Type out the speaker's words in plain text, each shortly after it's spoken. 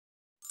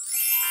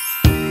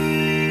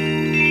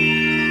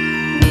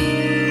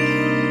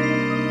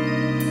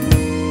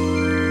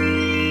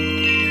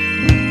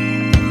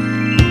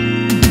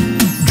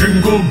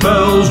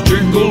bells,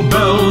 jingle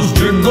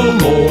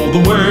all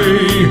the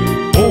way.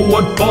 Oh,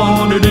 what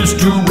fun it is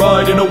to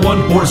ride in a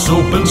one-horse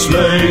open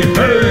sleigh.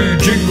 Hey,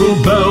 jingle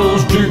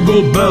bells,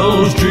 jingle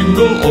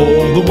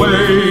all the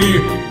way.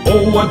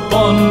 Oh, what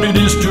fun it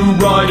is to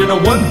ride in a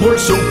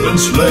one-horse open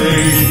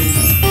sleigh.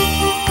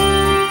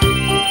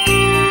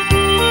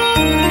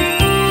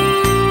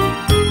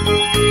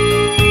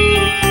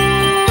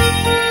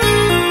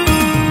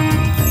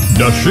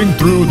 Dashing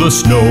through the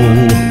snow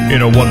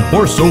in a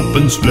one-horse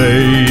open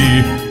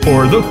sleigh.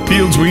 O'er the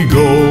fields we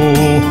go,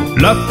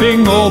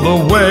 laughing all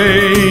the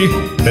way.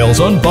 Bells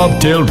on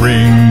bobtail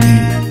ring,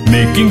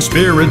 making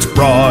spirits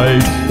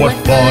bright. What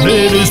fun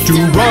it is to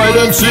ride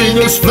and sing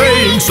a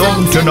sleighing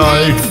song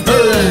tonight.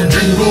 Hey,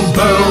 jingle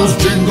bells,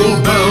 jingle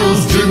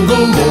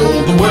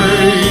all the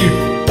way.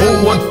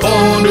 Oh, what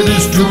fun it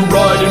is to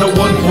ride in a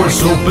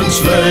one-horse open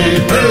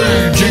sleigh.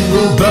 Hey,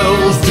 jingle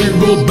bells,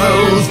 jingle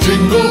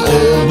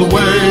all the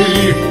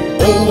way.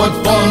 Oh, what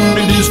fun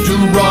it is to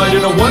ride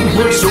in a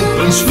one-horse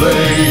open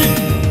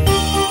sleigh.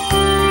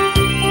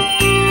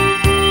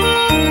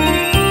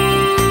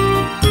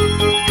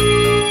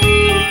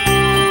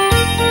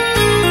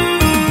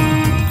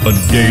 A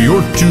day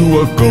or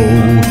two ago,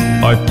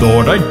 I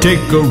thought I'd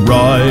take a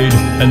ride,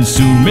 and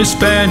soon Miss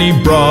Fanny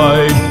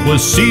Bride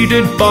was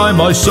seated by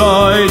my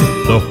side.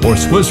 The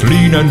horse was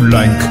lean and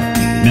lank,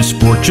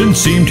 misfortune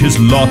seemed his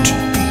lot.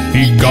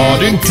 He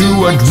got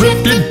into a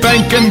drifted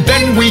bank, and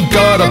then we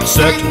got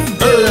upset.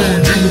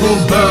 Hey,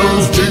 jingle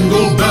bells,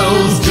 jingle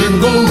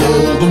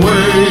all the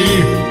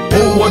way.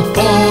 Oh, what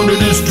fun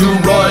it is to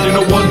ride in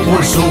a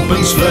one-horse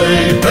open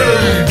sleigh.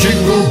 Hey,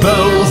 jingle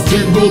bells,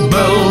 jingle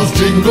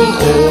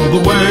all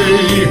the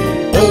way.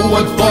 Oh,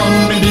 what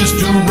fun it is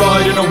to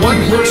ride in a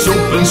one-horse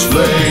open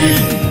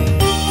sleigh.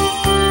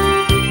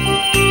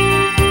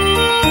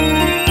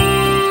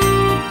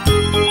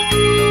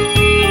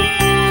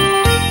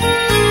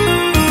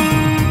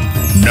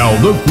 Now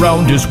the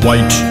ground is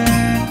white,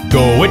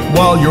 go it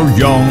while you're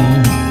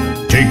young.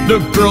 Take the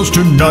girls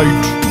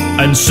tonight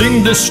and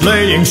sing this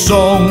sleighing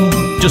song.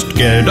 Just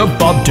get a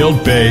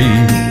bobtailed bay,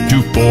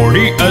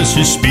 240 as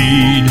his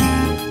speed.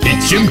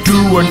 Hitch him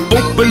to an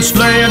open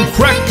sleigh and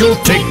crack, he'll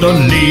take the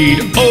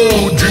lead.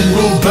 Oh,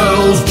 jingle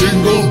bells,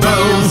 jingle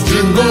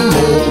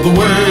all the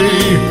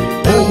way.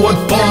 Oh, what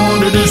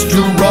fun it is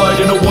to ride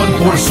in a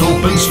one-horse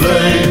open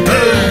sleigh.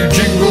 Hey,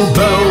 jingle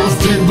bells,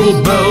 jingle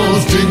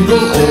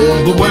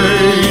all the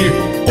way.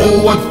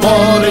 Oh, what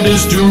fun it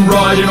is to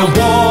ride in a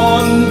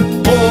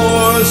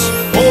one-horse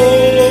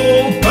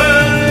open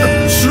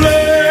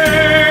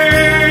sleigh.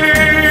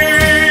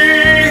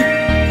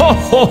 Ho,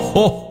 ho,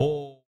 ho, ho.